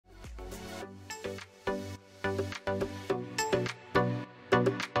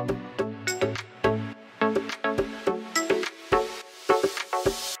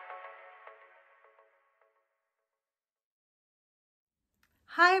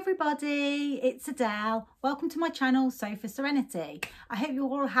everybody, it's Adele. Welcome to my channel, Sew for Serenity. I hope you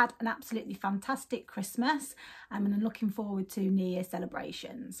all had an absolutely fantastic Christmas and I'm looking forward to New Year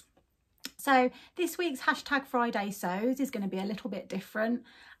celebrations. So this week's hashtag Friday Sews is going to be a little bit different.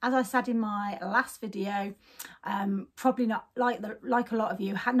 As I said in my last video, probably not like a lot of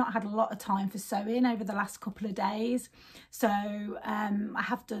you, had not had a lot of time for sewing over the last couple of days. So I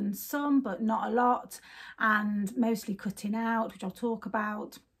have done some, but not a lot, and mostly cutting out, which I'll talk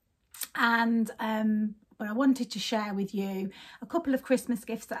about. And but I wanted to share with you a couple of Christmas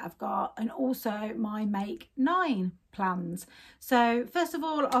gifts that I've got, and also my Make 9 plans. So first of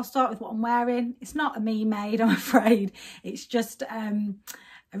all, I'll start with what I'm wearing. It's not a me made, I'm afraid. It's just a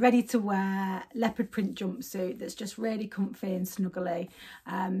ready to wear leopard print jumpsuit that's just really comfy and snuggly,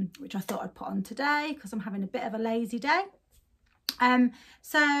 which I thought I'd put on today because I'm having a bit of a lazy day. I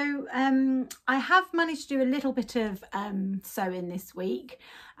have managed to do a little bit of sewing this week,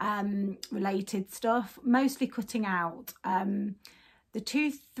 related stuff, mostly cutting out.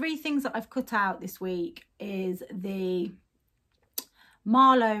 The three things that I've cut out this week is the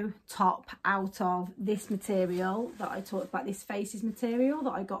Marlow top out of this material that I talked about, this Faces material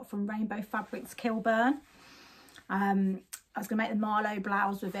that I got from Rainbow Fabrics Kilburn. I was going to make the Marlow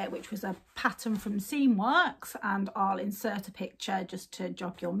blouse with it, which was a pattern from Seamworks, and I'll insert a picture just to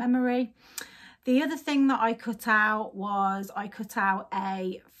jog your memory. The other thing that I cut out was I cut out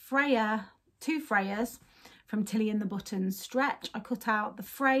a Freya, two Freyas from Tilly and the Buttons stretch. I cut out the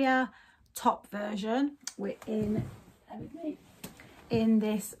Freya top version. We're in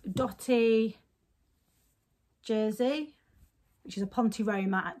this dotty jersey, which is a Ponte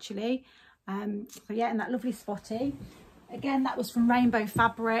Roma actually. So yeah, and that lovely spotty. Again, that was from Rainbow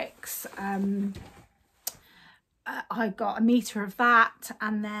Fabrics. I got a metre of that,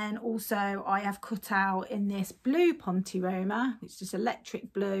 and then also I have cut out in this blue Ponte Roma, which is just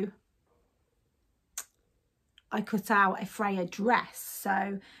electric blue. I cut out a Freya dress.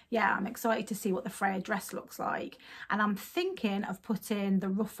 So yeah, I'm excited to see what the Freya dress looks like, and I'm thinking of putting the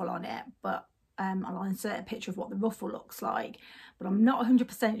ruffle on it, but I'll insert a picture of what the ruffle looks like, but I'm not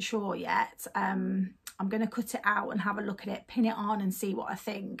 100% sure yet. I'm going to cut it out and have a look at it, pin it on and see what I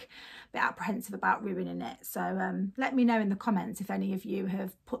think. A bit apprehensive about ruining it. So let me know in the comments if any of you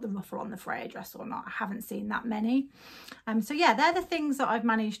have put the ruffle on the Freya dress or not. I haven't seen that many. So yeah, they're the things that I've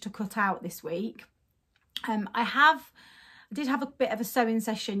managed to cut out this week. I did have a bit of a sewing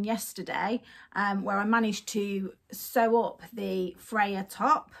session yesterday where I managed to sew up the Freya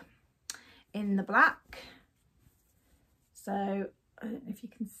top in the black. So I don't know if you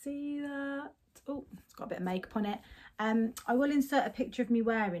can see that. Oh, it's got a bit of makeup on it. I will insert a picture of me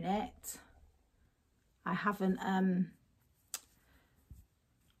wearing it. I haven't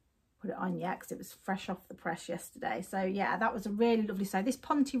put it on yet because it was fresh off the press yesterday. So yeah, that was a really lovely sew. This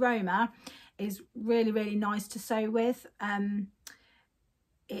Ponte Roma is really, really nice to sew with.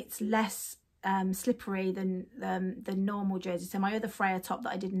 It's less slippery than the normal jersey. So my other Freya top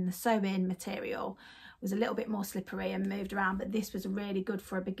that I did in the sewing material was a little bit more slippery and moved around, but this was really good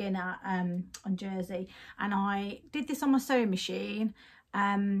for a beginner on jersey. And I did this on my sewing machine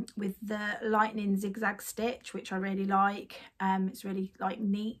with the lightning zigzag stitch, which I really like. It's really like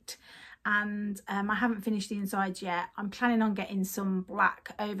neat, and I haven't finished the insides yet. I'm planning on getting some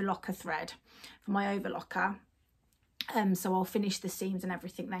black overlocker thread for my overlocker. So I'll finish the seams and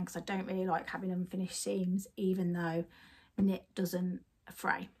everything then, because I don't really like having unfinished seams, even though knit doesn't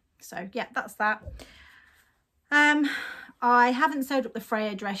fray. So yeah, that's that. I haven't sewed up the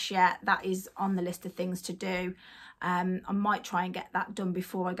Freya dress yet. That is on the list of things to do. I might try and get that done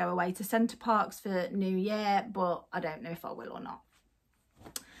before I go away to Centre Parks for New Year, but I don't know if I will or not.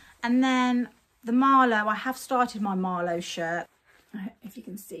 And then the Marlow, I have started my Marlow shirt, if you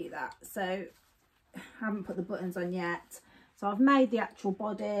can see that. So I haven't put the buttons on yet. So I've made the actual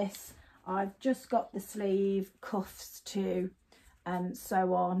bodice. I've just got the sleeve cuffs to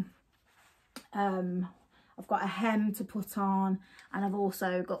sew on. I've got a hem to put on, and I've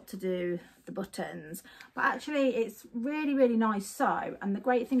also got to do the buttons. But actually it's really, really nice sew, and the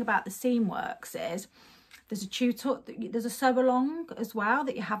great thing about the Seamworks is there's a sew along as well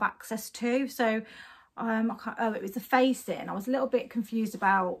that you have access to. So it was the facing. I was a little bit confused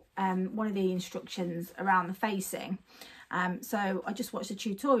about one of the instructions around the facing. So I just watched a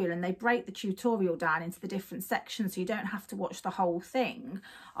tutorial, and they break the tutorial down into the different sections, so you don't have to watch the whole thing.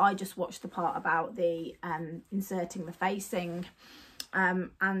 I just watched the part about the inserting the facing,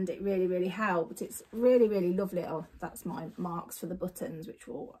 and it really, really helped. It's really, really lovely. Oh, that's my marks for the buttons,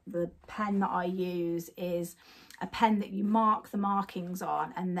 the pen that I use is a pen that you mark the markings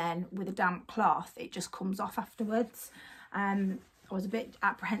on, and then with a damp cloth it just comes off afterwards. I was a bit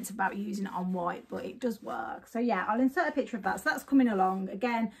apprehensive about using it on white, but it does work. So yeah, I'll insert a picture of that. So that's coming along.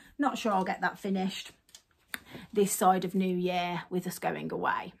 Again, not sure I'll get that finished this side of New Year with us going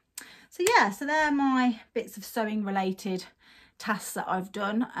away. So yeah, so they're my bits of sewing related tasks that I've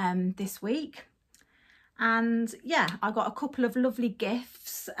done this week. And yeah, I got a couple of lovely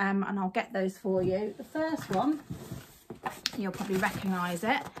gifts and I'll get those for you. The first one, you'll probably recognise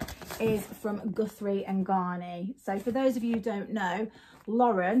it, is from Guthrie&Garnie. So for those of you who don't know,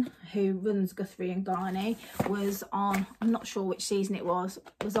 Lauren, who runs Guthrie&Garnie, was on, I'm not sure which season it was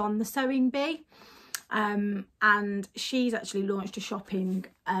on the Sewing Bee. And she's actually launched a shop in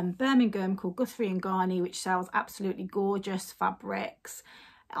Birmingham called Guthrie&Garnie, which sells absolutely gorgeous fabrics.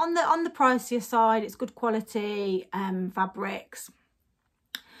 On the pricier side, it's good quality fabrics.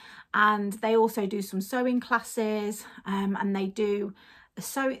 And they also do some sewing classes, and they do a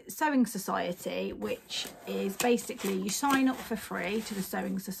sewing society, which is basically you sign up for free to the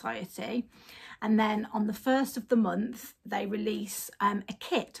sewing society, and then on the 1st of the month they release a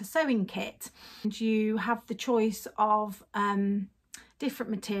kit, a sewing kit, and you have the choice of different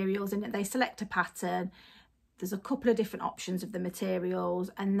materials in it. They select a pattern. There's a couple of different options of the materials,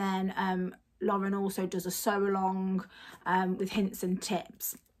 and then Lauren also does a sew along with hints and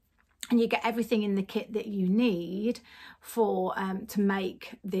tips. And you get everything in the kit that you need for to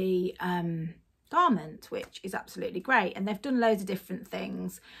make the garment, which is absolutely great. And they've done loads of different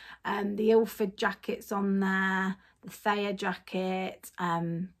things. The Ilford jacket's on there, the Freya jacket,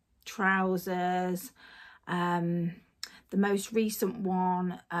 trousers. The most recent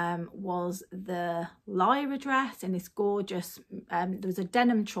one was the Lyra dress in this gorgeous, there was a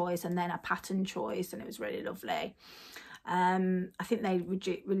denim choice and then a pattern choice, and it was really lovely. I think they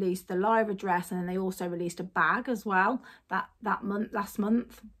released the Lyra dress, and then they also released a bag as well last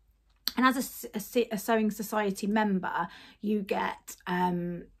month. And as a sewing society member, you get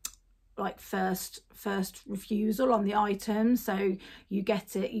like first refusal on the items, so you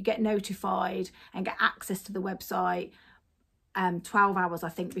get notified and get access to the website 12 hours I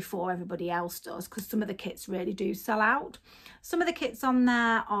think before everybody else does, because some of the kits really do sell out. Some of the kits on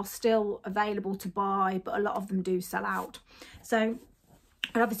there are still available to buy, but a lot of them do sell out. So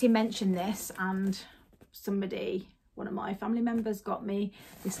I obviously mentioned this, and one of my family members got me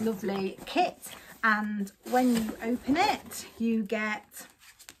this lovely kit, and when you open it you get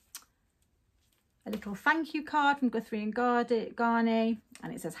a little thank you card from Guthrie&Garnie,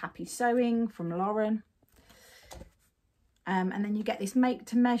 and it says happy sewing from Lauren. And then you get this make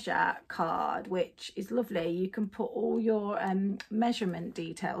to measure card, which is lovely. You can put all your measurement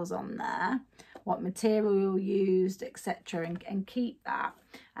details on there, what material used, etc., and keep that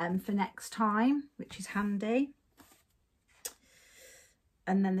for next time, which is handy.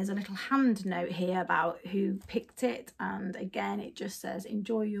 And then there's a little hand note here about who picked it, and again it just says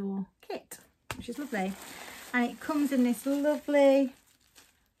enjoy your kit, which is lovely. And it comes in this lovely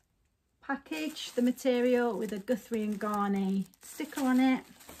package, the material, with a Guthrie&Garnie sticker on it.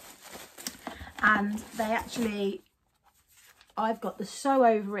 And they actually, I've got the Sew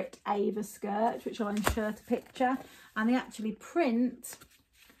Over It Ava skirt, which I'll insert a picture, and they actually print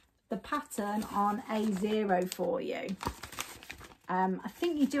the pattern on A0 for you. I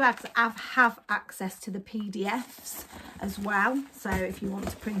think you do have access to the PDFs as well, so if you want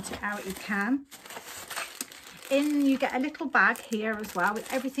to print it out you can. You get a little bag here as well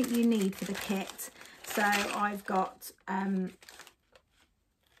with everything you need for the kit. So I've got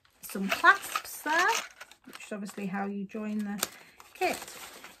some clasps there, which is obviously how you join the kit.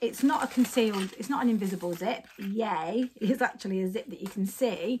 It's not a concealed, it's not an invisible zip, yay. It's actually a zip that you can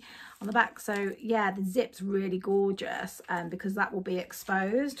see on the back. So yeah, the zip's really gorgeous because that will be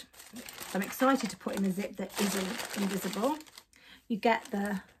exposed. So I'm excited to put in a zip that isn't invisible. You get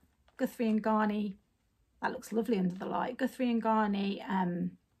the Guthrie&Garnie, that looks lovely under the light, Guthrie&Garnie, you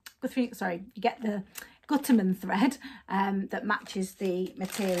get the Gutterman thread that matches the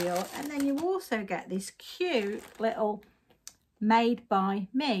material. And then you also get this cute little made by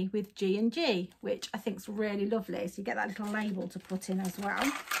me with G&G, which I think is really lovely. So you get that little label to put in as well.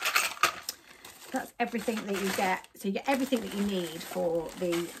 That's everything that you get. So you get everything that you need for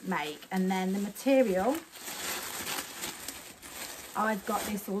the make. And then the material, I've got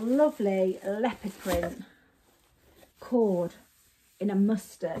this lovely leopard print cord in a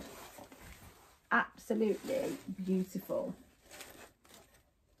mustard. Absolutely beautiful.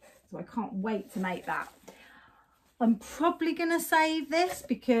 So I can't wait to make that. I'm probably going to save this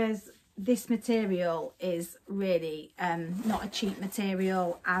because this material is really not a cheap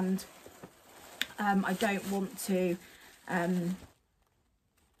material, and I don't want to kind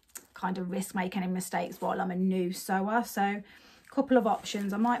of risk making any mistakes while I'm a new sewer. So couple of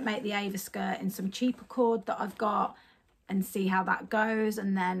options. I might make the Ava skirt in some cheaper cord that I've got and see how that goes,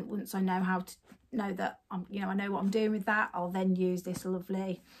 and then once I know how to know that I know what I'm doing with that, I'll then use this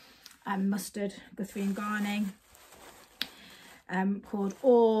lovely mustard Guthrie and Garnie cord,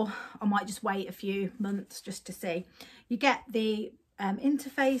 or I might just wait a few months just to see. You get the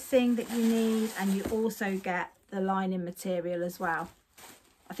interfacing that you need, and you also get the lining material as well.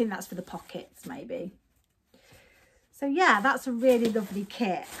 I think that's for the pockets maybe. So yeah, that's a really lovely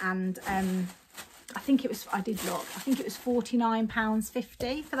kit, and I think it was, I think it was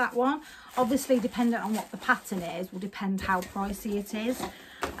 £49.50 for that one. Obviously, dependent on what the pattern is, will depend how pricey it is.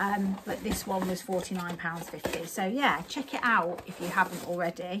 But this one was £49.50. So yeah, check it out if you haven't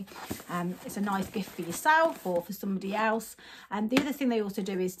already. It's a nice gift for yourself or for somebody else. And the other thing they also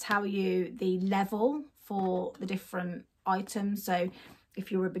do is tell you the level for the different items. So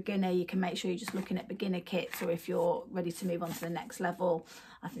if you're a beginner, you can make sure you're just looking at beginner kits, or if you're ready to move on to the next level,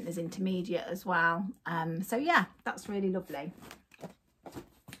 I think there's intermediate as well. So yeah, that's really lovely.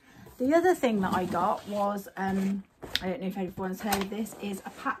 The other thing that I got was, I don't know if everyone's heard of this, is a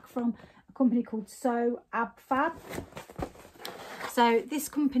pack from a company called SEWS. So this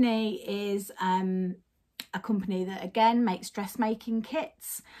company is a company that again makes dressmaking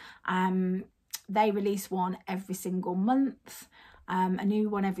kits. They release one every single month. A new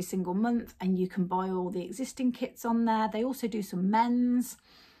one every single month, and you can buy all the existing kits on there. They also do some men's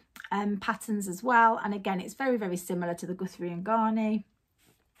patterns as well, and again it's very, very similar to the Guthrie and Garnie.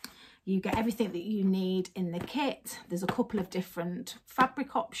 You get everything that you need in the kit. There's a couple of different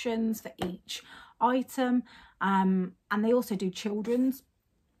fabric options for each item, and they also do children's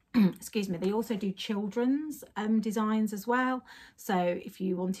excuse me, they also do children's designs as well. So if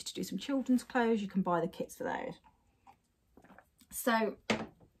you wanted to do some children's clothes, you can buy the kits for those. So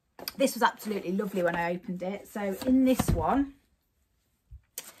this was absolutely lovely when I opened it. So in this one,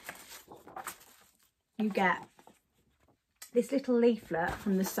 you get this little leaflet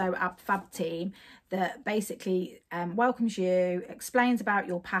from the SEWS team that basically welcomes you, explains about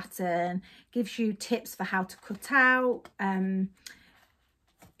your pattern, gives you tips for how to cut out,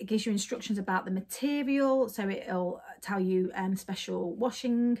 it gives you instructions about the material, so it'll tell you special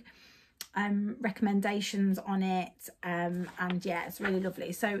washing recommendations on it, and yeah, it's really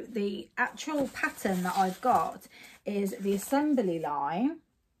lovely. So the actual pattern that I've got is the assembly line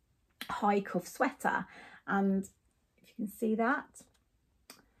high cuff sweater, and if you can see that,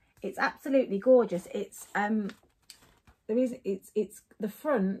 it's absolutely gorgeous. It's it's the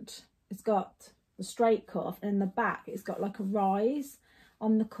front, it's got the straight cuff, and in the back it's got like a rise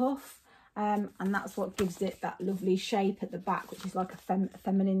on the cuff, and that's what gives it that lovely shape at the back, which is like a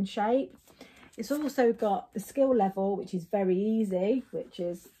feminine shape. It's also got the skill level, which is very easy, which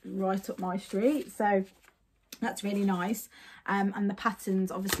is right up my street, so that's really nice. And the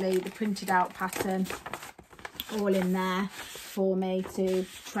patterns, obviously the printed out pattern, all in there for me to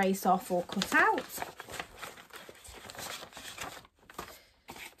trace off or cut out.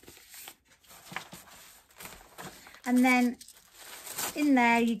 And then in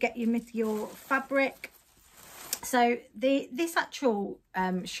there you get your fabric. So this actual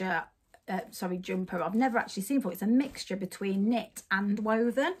shirt, jumper, I've never actually seen before. It's a mixture between knit and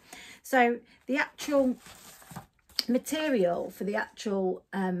woven. So the actual material for the actual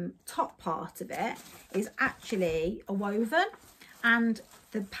top part of it is actually a woven, and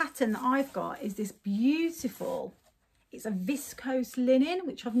the pattern that I've got is this beautiful, it's a viscose linen,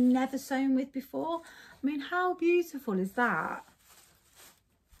 which I've never sewn with before. I mean, how beautiful is that?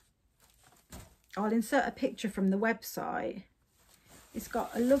 I'll insert a picture from the website. It's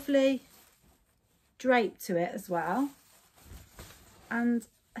got a lovely drape to it as well, and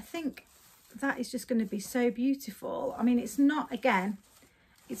I think that is just going to be so beautiful. I mean, it's not, again,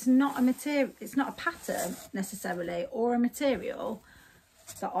 it's not a material, it's not a pattern necessarily, or a material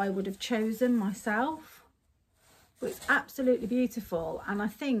that I would have chosen myself, but it's absolutely beautiful. And I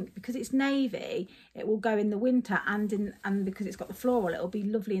think because it's navy, it will go in the winter, and because it's got the floral, it'll be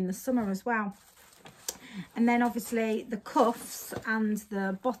lovely in the summer as well. And then obviously the cuffs and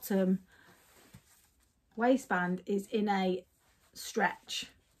the bottom waistband is in a stretch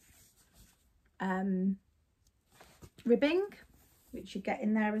ribbing, which you get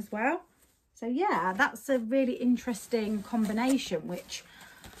in there as well. So yeah, that's a really interesting combination, which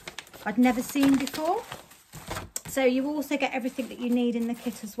I'd never seen before. So you also get everything that you need in the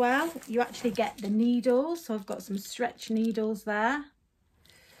kit as well. You actually get the needles, so I've got some stretch needles there,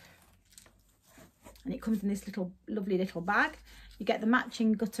 and it comes in this little lovely little bag. You get the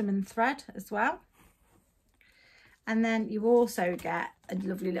matching Gutterman thread as well, and then you also get a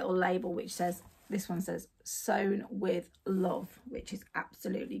lovely little label which says this one says sewn with love, which is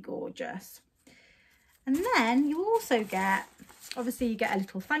absolutely gorgeous. And then you also get, obviously you get a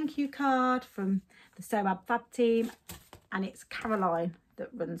little thank you card from the Sew Ab Fab team, and it's Caroline that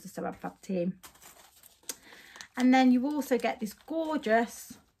runs the Sew Ab Fab team. And then you also get this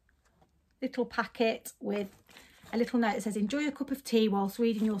gorgeous little packet with a little note that says enjoy a cup of tea whilst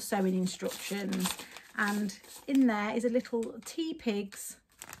reading your sewing instructions. And in there is a little Tea Pigs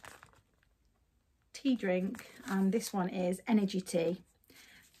tea drink, and this one is energy tea,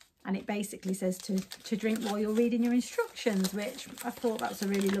 and it basically says to drink while you're reading your instructions, which I thought that's a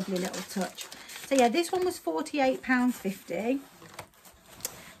really lovely little touch. So yeah, this one was £48.50.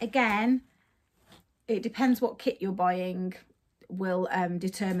 Again, it depends what kit you're buying will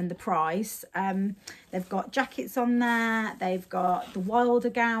determine the price. They've got jackets on there, they've got the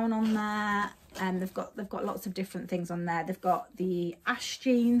Wilder gown on there, and they've got lots of different things on there. They've got the ash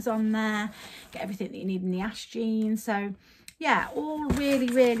jeans on there, get everything that you need in the ash jeans. So yeah, all really,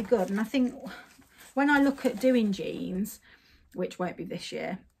 really good. And I think when I look at doing jeans, which won't be this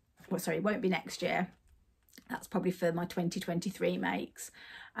year, well, sorry, won't be next year, that's probably for my 2023 makes,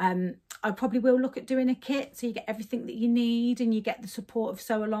 I probably will look at doing a kit, so you get everything that you need and you get the support of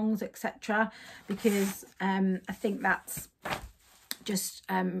sew alongs, etc., because I think that's just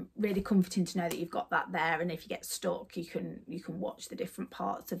really comforting to know that you've got that there, and if you get stuck, you can watch the different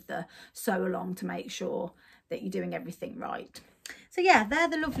parts of the sew along to make sure that you're doing everything right. So yeah, they're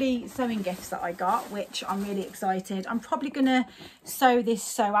the lovely sewing gifts that I got, which I'm really excited. I'm probably gonna sew this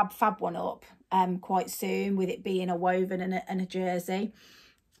Sew Ab Fab one up quite soon, with it being a woven and a jersey.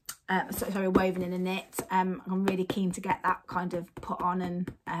 Sorry, woven in a knit. I'm really keen to get that kind of put on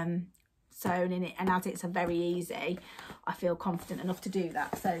and sewn in it, and as it's a very easy, I feel confident enough to do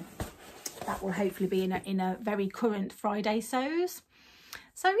that. So that will hopefully be in a very current Friday sews.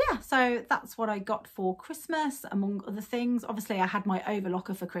 So yeah, so that's what I got for Christmas, among other things. Obviously I had my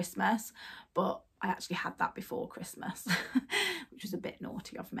overlocker for Christmas, but I actually had that before Christmas, which was a bit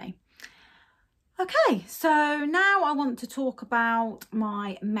naughty of me. Okay, so now I want to talk about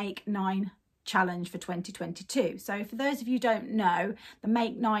my Make 9 challenge for 2022. So for those of you who don't know, the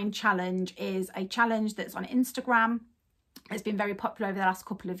Make 9 challenge is a challenge that's on Instagram. It's been very popular over the last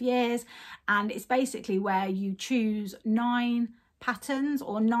couple of years, and it's basically where you choose 9 patterns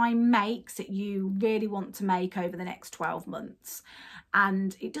or 9 makes that you really want to make over the next 12 months.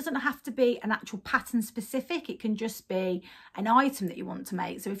 And it doesn't have to be an actual pattern specific, it can just be an item that you want to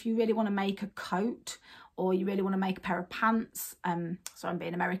make. So if you really want to make a coat, or you really want to make a pair of pants, so I'm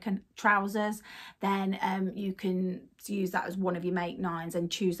being American, trousers, then you can use that as one of your Make 9s and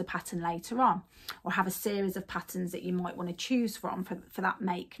choose a pattern later on, or have a series of patterns that you might want to choose from for that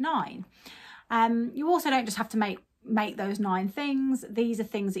Make 9. You also don't just have to make those 9 things. These are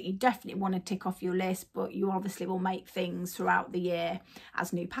things that you definitely want to tick off your list, but you obviously will make things throughout the year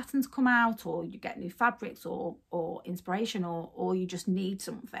as new patterns come out, or you get new fabrics or inspiration, or you just need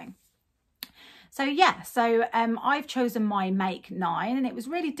something. So yeah, so I've chosen my Make 9, and it was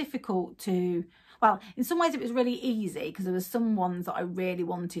really difficult to, well, in some ways it was really easy, because there was some ones that I really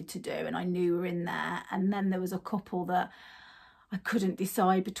wanted to do and I knew were in there, and then there was a couple that I couldn't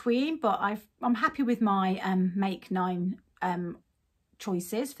decide between. But I'm happy with my Make 9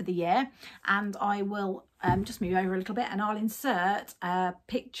 choices for the year, and I will just move over a little bit and I'll insert a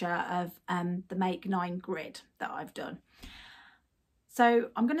picture of the Make 9 grid that I've done. So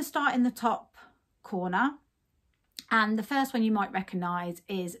I'm going to start in the top corner, and the first one you might recognise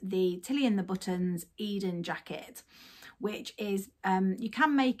is the Tilly and the Buttons Eden jacket, which is you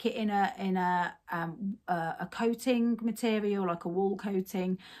can make it in a coating material, like a wool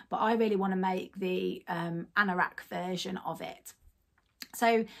coating, but I really want to make the anorak version of it.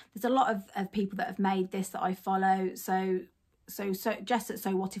 So there's a lot of people that have made this that I follow. So Jess at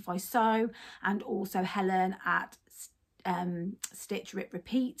So What If I Sew, and also Helen at Stitch Rip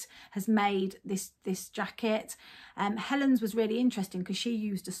Repeat has made this jacket. Helen's was really interesting because she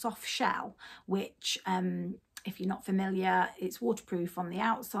used a soft shell, which if you're not familiar, it's waterproof on the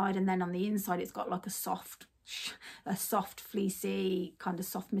outside, and then on the inside it's got like a soft fleecy kind of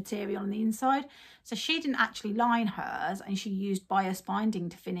soft material on the inside. So she didn't actually line hers, and she used bias binding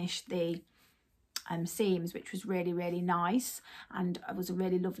to finish the seams, which was really, really nice, and it was a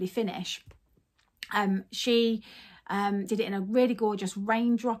really lovely finish. She did it in a really gorgeous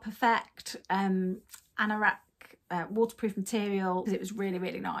raindrop effect, anorak waterproof material, because it was really,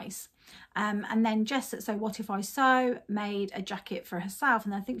 really nice. And then Jess at So What If I Sew made a jacket for herself,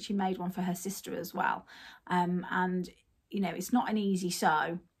 and I think she made one for her sister as well. And you know, it's not an easy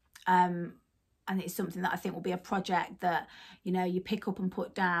sew, it's something that I think will be a project that, you know, you pick up and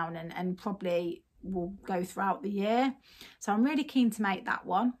put down and probably will go throughout the year. So I'm really keen to make that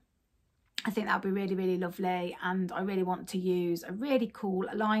one. I think that'll be really, really lovely, and I really want to use a really cool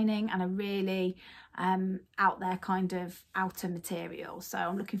lining and a really out there kind of outer material. So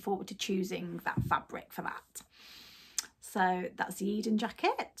I'm looking forward to choosing that fabric for that. So that's the Eden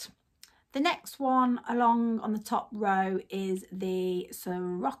jacket. The next one along on the top row is the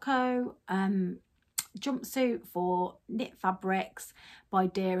Sirocco jumpsuit for knit fabrics by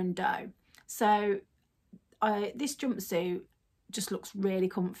Deer and Doe. So this jumpsuit just looks really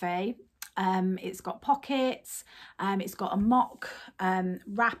comfy. It's got pockets, it's got a mock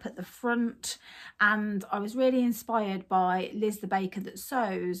wrap at the front, and I was really inspired by Liz the Baker that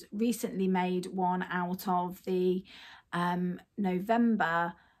sews recently made one out of the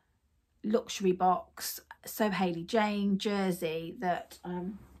November luxury box So Hayley Jane jersey that I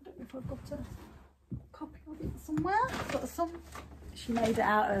don't know if I've got a copy of it somewhere. I've got some. She made it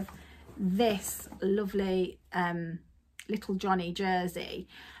out of this lovely little Johnny jersey,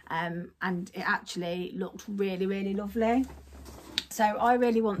 and it actually looked really, really lovely. So I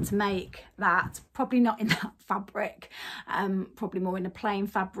really want to make that, probably not in that fabric, probably more in a plain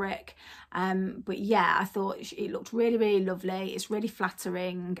fabric, but yeah, I thought it looked really, really lovely. It's really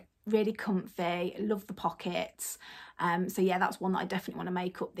flattering, really comfy. I love the pockets. So yeah, that's one that I definitely want to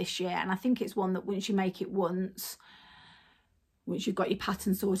make up this year, and I think it's one that once you make it once you've got your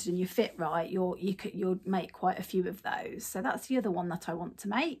pattern sorted and your fit right, you'll make quite a few of those. So that's the other one that I want to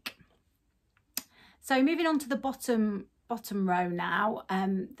make. So moving on to the bottom row now,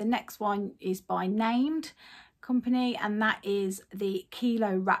 the next one is by Named Company, and that is the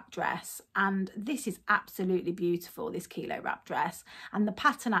Kilo wrap dress, and this is absolutely beautiful, this Kilo wrap dress. And the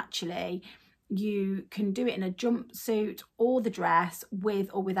pattern, actually, you can do it in a jumpsuit or the dress with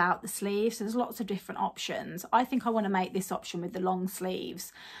or without the sleeves, so there's lots of different options. I think I want to make this option with the long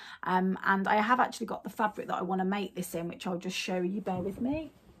sleeves, and I have actually got the fabric that I want to make this in, which I'll just show you. Bear with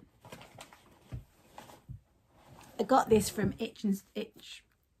me. I got this from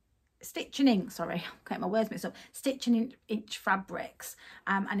Stitch and Ink, sorry, I'm getting my words mixed up, Stitch and Ink Fabrics,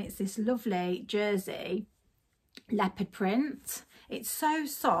 and it's this lovely jersey leopard print. It's so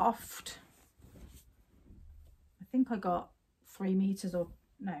soft. I think I got 3 meters, or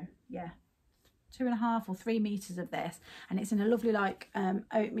no, yeah, 2.5 or 3 meters of this, and it's in a lovely like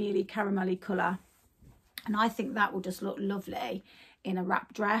oatmeal-y caramelly colour, and I think that will just look lovely in a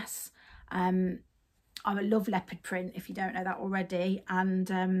wrap dress. I love leopard print, if you don't know that already, and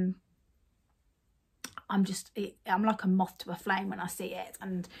I'm like a moth to a flame when I see it.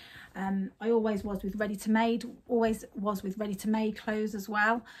 And I always was with ready-to-made clothes as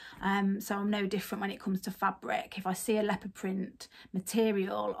well, so I'm no different when it comes to fabric. If I see a leopard print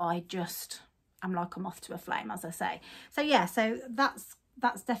material, I'm like a moth to a flame, as I say. So yeah, so that's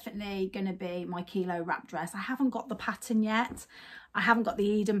definitely going to be my Kilo wrap dress. I haven't got the pattern yet. I haven't got the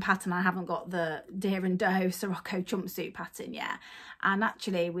Eden pattern. I haven't got the Deer and Doe Sirocco jumpsuit pattern yet. And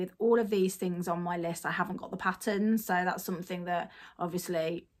actually, with all of these things on my list, I haven't got the pattern. So that's something that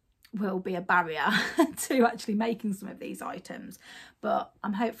obviously will be a barrier to actually making some of these items. But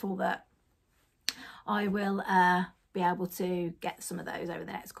I'm hopeful that I will be able to get some of those over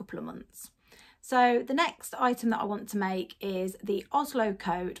the next couple of months. So the next item that I want to make is the Oslo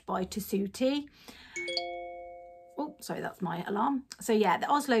coat by Tessuti. Oh, sorry, that's my alarm. So yeah, the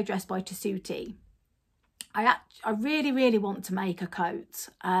Oslo dress by Tessuti. I really, really want to make a coat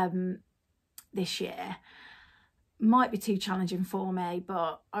this year. Might be too challenging for me,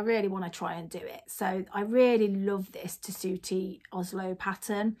 but I really want to try and do it. So I really love this Tessuti Oslo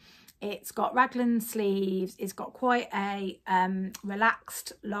pattern. It's got raglan sleeves, it's got quite a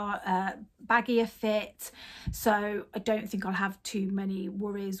relaxed, baggier fit, so I don't think I'll have too many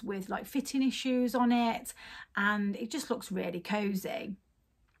worries with like fitting issues on it, and it just looks really cosy.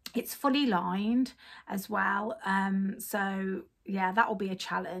 It's fully lined as well, so yeah, that will be a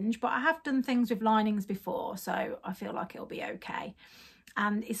challenge, but I have done things with linings before, so I feel like it'll be okay.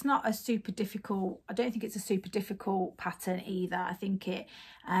 And it's not a super difficult, I don't think it's a super difficult pattern either. I think it,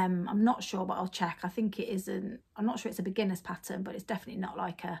 I'm not sure, but I'll check. I think it isn't, I'm not sure it's a beginner's pattern, but it's definitely not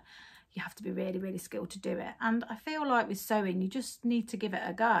like you have to be really, really skilled to do it. And I feel like with sewing, you just need to give it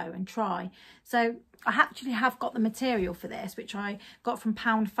a go and try. So I actually have got the material for this, which I got from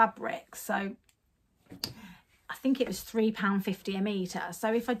Pound Fabrics. So I think it was £3.50 a metre.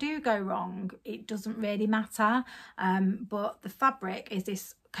 So if I do go wrong, it doesn't really matter. But the fabric is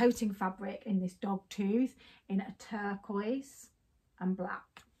this coating fabric in this dog tooth in a turquoise and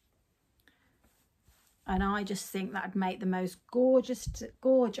black. And I just think that'd make the most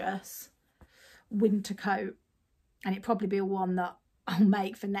gorgeous winter coat, and it'd probably be one that I'll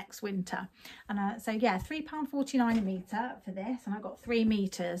make for next winter. And so yeah, £3.49 a metre for this, and I got 3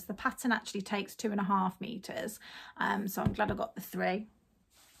 metres. The pattern actually takes 2.5 metres, so I'm glad I got the 3.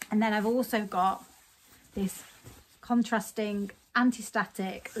 And then I've also got this contrasting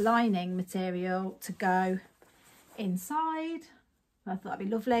anti-static lining material to go inside. I thought that'd be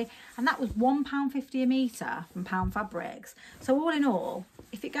lovely, and that was £1.50 a metre from Pound Fabrics. So all in all,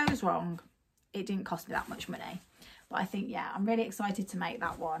 if it goes wrong, it didn't cost me that much money. But I think, yeah, I'm really excited to make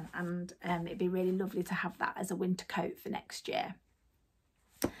that one, and it'd be really lovely to have that as a winter coat for next year.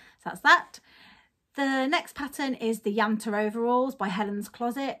 So that's that. The next pattern is the Yanta overalls by Helens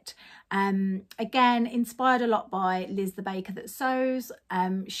Closet. Again, inspired a lot by Liz the baker that sews.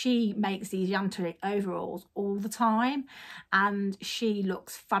 She makes these Yanta overalls all the time, and she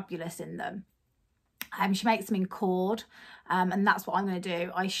looks fabulous in them. She makes them in cord, and that's what I'm going to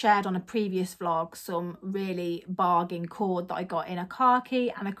do. I shared on a previous vlog some really bargain cord that I got in a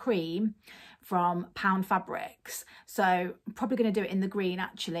khaki and a cream from Pound Fabrics. So I'm probably going to do it in the green.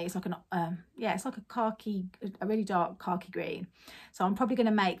 Actually, it's like an yeah, it's like a khaki, a really dark khaki green. So I'm probably going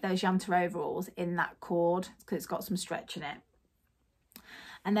to make those Yanta overalls in that cord because it's got some stretch in it.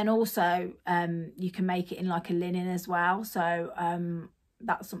 And then also you can make it in like a linen as well. So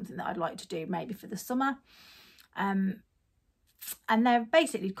that's something that I'd like to do maybe for the summer. And they're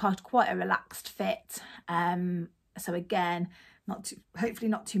basically quite a relaxed fit. So again, hopefully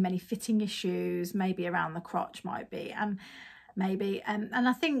not too many fitting issues, maybe around the crotch might be, and maybe and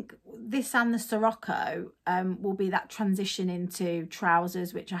I think this and the Sirocco will be that transition into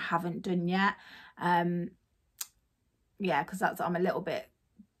trousers, which I haven't done yet. Yeah, because I'm a little bit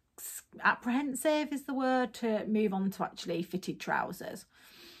apprehensive is the word, to move on to actually fitted trousers.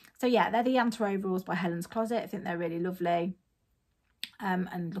 So yeah, they're the Yanta overalls by Helens Closet. I think they're really lovely,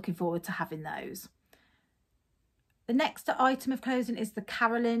 and looking forward to having those. The next item of clothing is the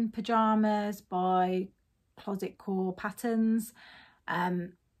Carolyn pyjamas by Closet Core Patterns.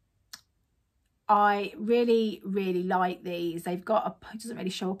 I really like these. They've got it doesn't really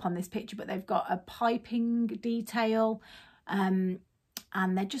show up on this picture, but they've got a piping detail, and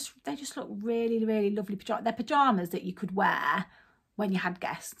they just look really lovely pajamas. They're pajamas that you could wear when you had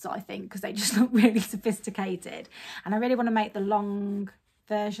guests, I think, because they just look really sophisticated. And I really want to make the long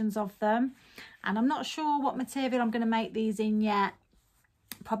versions of them, and I'm not sure what material I'm going to make these in yet.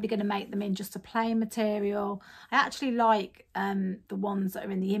 Probably going to make them in just a plain material. I actually like the ones that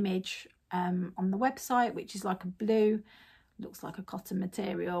are in the image on the website, which is like a blue, looks like a cotton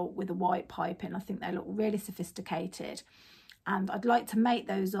material with a white piping. I think they look really sophisticated, and I'd like to make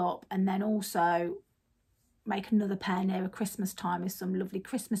those up and then also make another pair near Christmas time with some lovely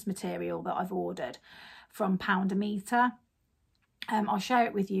Christmas material that I've ordered from Pound a Metre. I'll share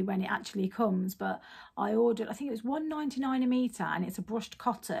it with you when it actually comes, but I ordered, I think it was £1.99 a metre, and it's a brushed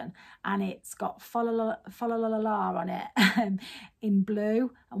cotton, and it's got fa la la on it in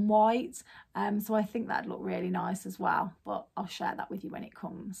blue and white, so I think that'd look really nice as well, but I'll share that with you when it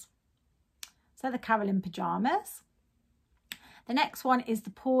comes. So the Carolyn pyjamas. The next one is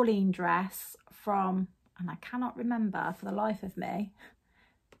the Pauline dress from, and I cannot remember for the life of me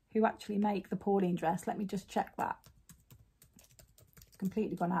who actually make the Pauline dress. Let me just check that.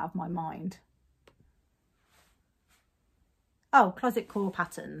 Completely gone out of my mind. Oh, Closet Core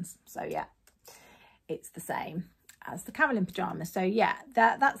Patterns. So yeah, it's the same as the Carolyn pyjamas. So yeah,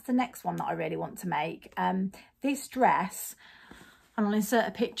 that's the next one that I really want to make. This dress, and I'll insert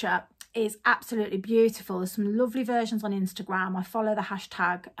a picture, is absolutely beautiful. There's some lovely versions on Instagram. I follow the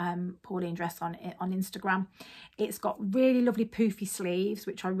hashtag Pauline dress on Instagram. It's got really lovely poofy sleeves,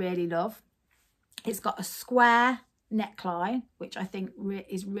 which I really love. It's got a square neckline, which I think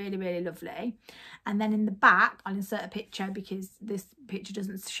is really lovely, and then in the back, I'll insert a picture because this picture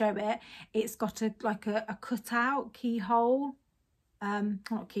doesn't show it, it's got like a cutout keyhole,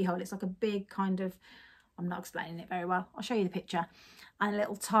 not keyhole, it's like a big kind of, I'm not explaining it very well, I'll show you the picture, and a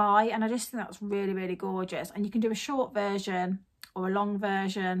little tie, and I just think that's really gorgeous. And you can do a short version or a long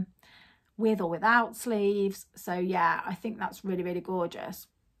version with or without sleeves. So yeah, I think that's really gorgeous.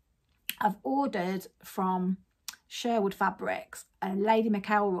 I've ordered from Sherwood Fabrics a Lady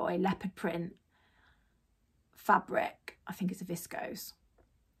McElroy leopard print fabric, I think it's a viscose,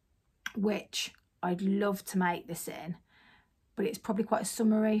 which I'd love to make this in, but it's probably quite a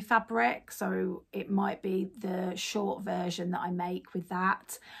summery fabric, so it might be the short version that I make with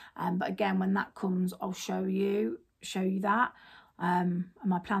that, but again, when that comes, I'll show you that and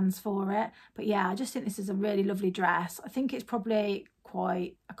my plans for it. But yeah, I just think this is a really lovely dress. I think it's probably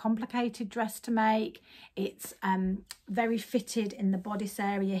quite a complicated dress to make. It's very fitted in the bodice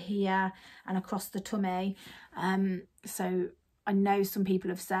area here and across the tummy. So I know some people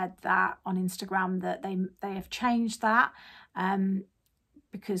have said that on Instagram that they have changed that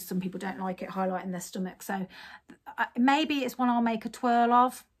because some people don't like it highlighting their stomach. So maybe it's one I'll make a twirl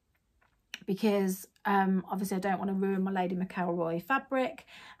of, because obviously I don't want to ruin my Lady McElroy fabric,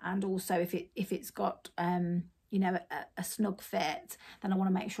 and also if it's got you know, a snug fit, then I want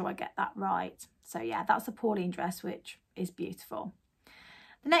to make sure I get that right. So yeah, that's a Pauline dress, which is beautiful.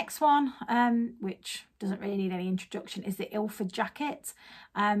 The next one, which doesn't really need any introduction, is the Ilford jacket.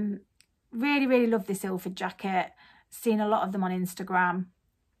 Really love this Ilford jacket. Seen a lot of them on Instagram.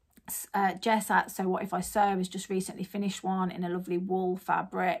 Jess at So What If I Sew has just recently finished one in a lovely wool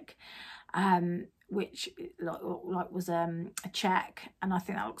fabric, which like was a check, and I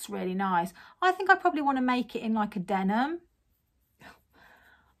think that looks really nice. I think I probably want to make it in like a denim,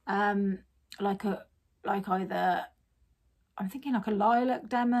 like either, I'm thinking like a lilac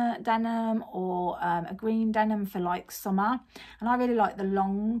denim or a green denim for like summer. And I really like the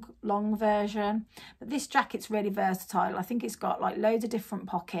long version, but this jacket's really versatile. I think it's got like loads of different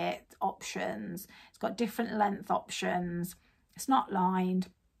pocket options. It's got different length options. It's not lined.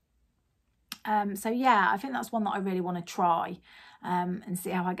 So yeah, I think that's one that I really want to try and see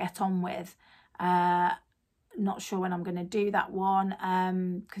how I get on with. Not sure when I'm going to do that one,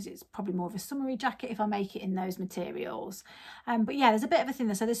 because it's probably more of a summery jacket if I make it in those materials. But yeah, there's a bit of a thing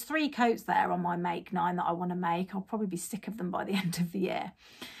there. So there's 3 coats there on my Make 9 that I want to make. I'll probably be sick of them by the end of the year.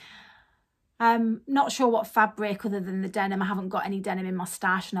 Not sure what fabric other than the denim. I haven't got any denim in my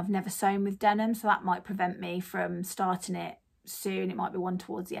stash, and I've never sewn with denim, so that might prevent me from starting it soon. It might be one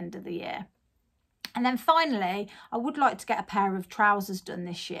towards the end of the year. And then finally, I would like to get a pair of trousers done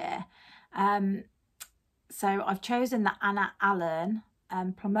this year. So I've chosen the Anna Allen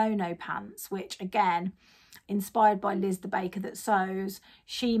Pomono pants, which again, inspired by Liz the Baker That Sews.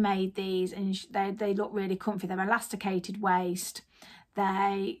 She made these, and they look really comfy. They're elasticated waist.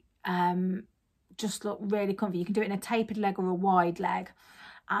 They just look really comfy. You can do it in a tapered leg or a wide leg,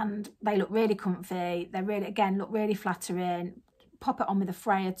 and they look really comfy. They really, again, look really flattering. Pop it on with a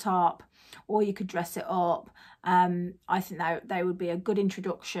Freya top, or you could dress it up. I think they would be a good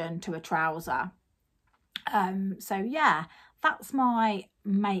introduction to a trouser. So yeah, that's my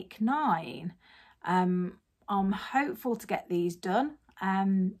Make 9. I'm hopeful to get these done.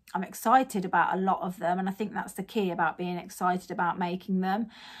 I'm excited about a lot of them, and I think that's the key about being excited about making them.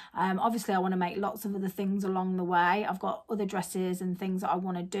 Obviously I want to make lots of other things along the way. I've got other dresses and things that I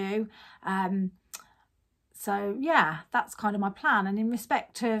want to do. So yeah, that's kind of my plan. And in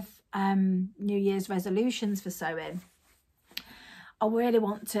respect of New Year's resolutions for sewing, I really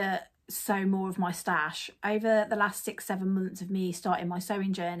want to sew more of my stash. Over the last 6-7 months of me starting my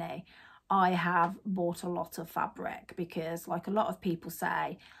sewing journey, I have bought a lot of fabric, because like a lot of people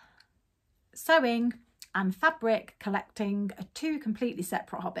say, sewing and fabric collecting are 2 completely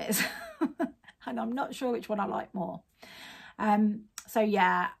separate hobbies. And I'm not sure which one I like more. So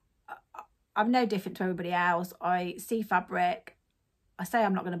yeah, I'm no different to everybody else. I see fabric, I say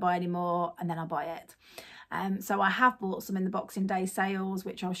I'm not going to buy any more, and then I buy it. So I have bought some in the Boxing Day sales,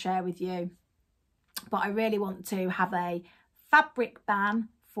 which I'll share with you. But I really want to have a fabric ban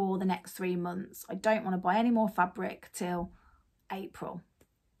for the next 3 months. I don't want to buy any more fabric till April.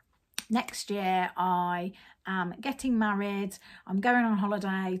 Next year I am getting married. I'm going on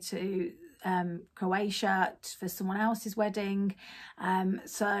holiday to Croatia for someone else's wedding,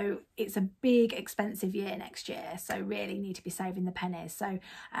 so it's a big expensive year next year, so really need to be saving the pennies. So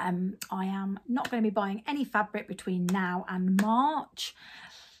I am not going to be buying any fabric between now and March.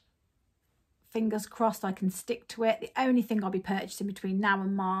 Fingers crossed I can stick to it. The only thing I'll be purchasing between now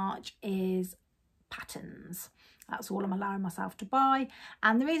and March is patterns. That's all I'm allowing myself to buy.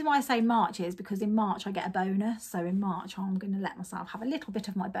 And the reason why I say March is because in March I get a bonus. So in March I'm going to let myself have a little bit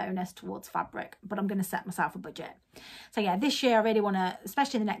of my bonus towards fabric, but I'm going to set myself a budget. So yeah, this year I really want to,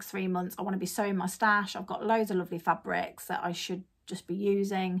 especially in the next 3 months, I want to be sewing my stash. I've got loads of lovely fabrics that I should just be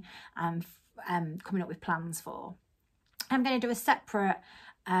using and coming up with plans for. I'm going to do a separate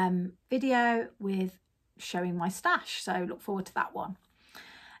video with showing my stash, so look forward to that one.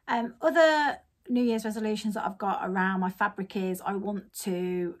 Other New Year's resolutions that I've got around my fabric is I want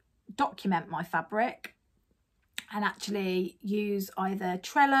to document my fabric and actually use either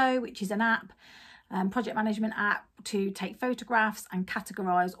Trello, which is an app, project management app, to take photographs and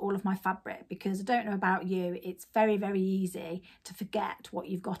categorize all of my fabric, because I don't know about you, it's very, very easy to forget what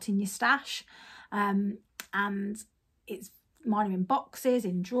you've got in your stash. And it's mine are in boxes,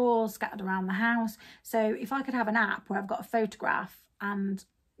 in drawers, scattered around the house. So if I could have an app where I've got a photograph and,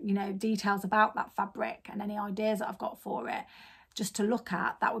 you know, details about that fabric and any ideas that I've got for it just to look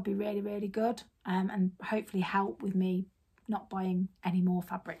at, that would be really, really good, and hopefully help with me not buying any more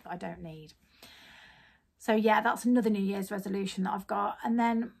fabric that I don't need. So yeah, that's another New Year's resolution that I've got. And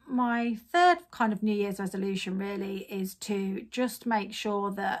then my third kind of New Year's resolution really is to just make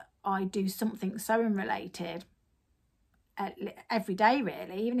sure that I do something sewing related every day,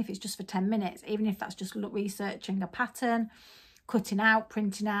 really, even if it's just for 10 minutes, even if that's just researching a pattern, cutting out,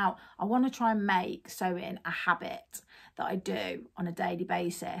 printing out. I want to try and make sewing a habit that I do on a daily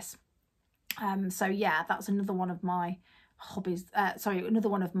basis. So yeah, that's another one of my hobbies, another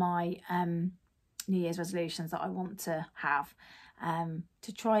one of my New Year's resolutions that I want to have,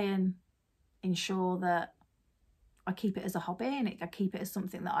 to try and ensure that I keep it as a hobby and I keep it as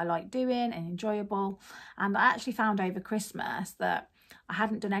something that I like doing and enjoyable. And I actually found over Christmas that I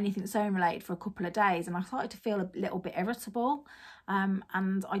hadn't done anything sewing related for a couple of days, and I started to feel a little bit irritable, and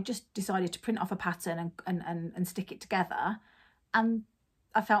I just decided to print off a pattern and stick it together, and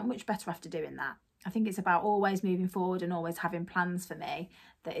I felt much better after doing that. I think it's about always moving forward and always having plans for me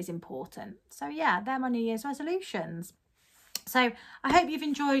that is important. So yeah, they're my New Year's resolutions. So I hope you've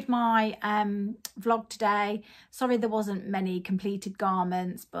enjoyed my vlog today. Sorry there wasn't many completed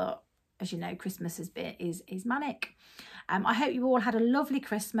garments, but as you know, Christmas is manic. I hope you all had a lovely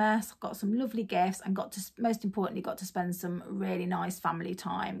Christmas, got some lovely gifts, and most importantly, got to spend some really nice family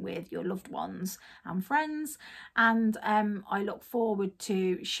time with your loved ones and friends. And I look forward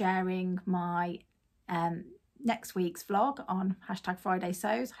to sharing my next week's vlog on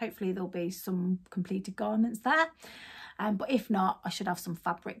 #FridaySews. Hopefully there'll be some completed garments there, but if not, I should have some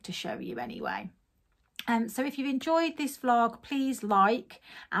fabric to show you anyway. So if you've enjoyed this vlog, please like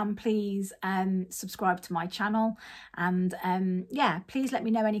and please subscribe to my channel, and yeah, please let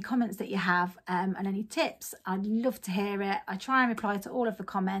me know any comments that you have and any tips. I'd love to hear it. I try and reply to all of the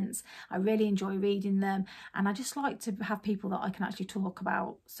comments. I really enjoy reading them, and I just like to have people that I can actually talk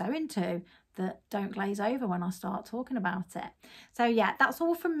about sewing to, that don't glaze over when I start talking about it. So yeah, that's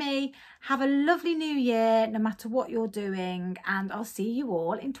all from me. Have a lovely new year, no matter what you're doing, and I'll see you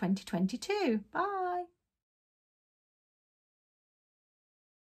all in 2022. Bye.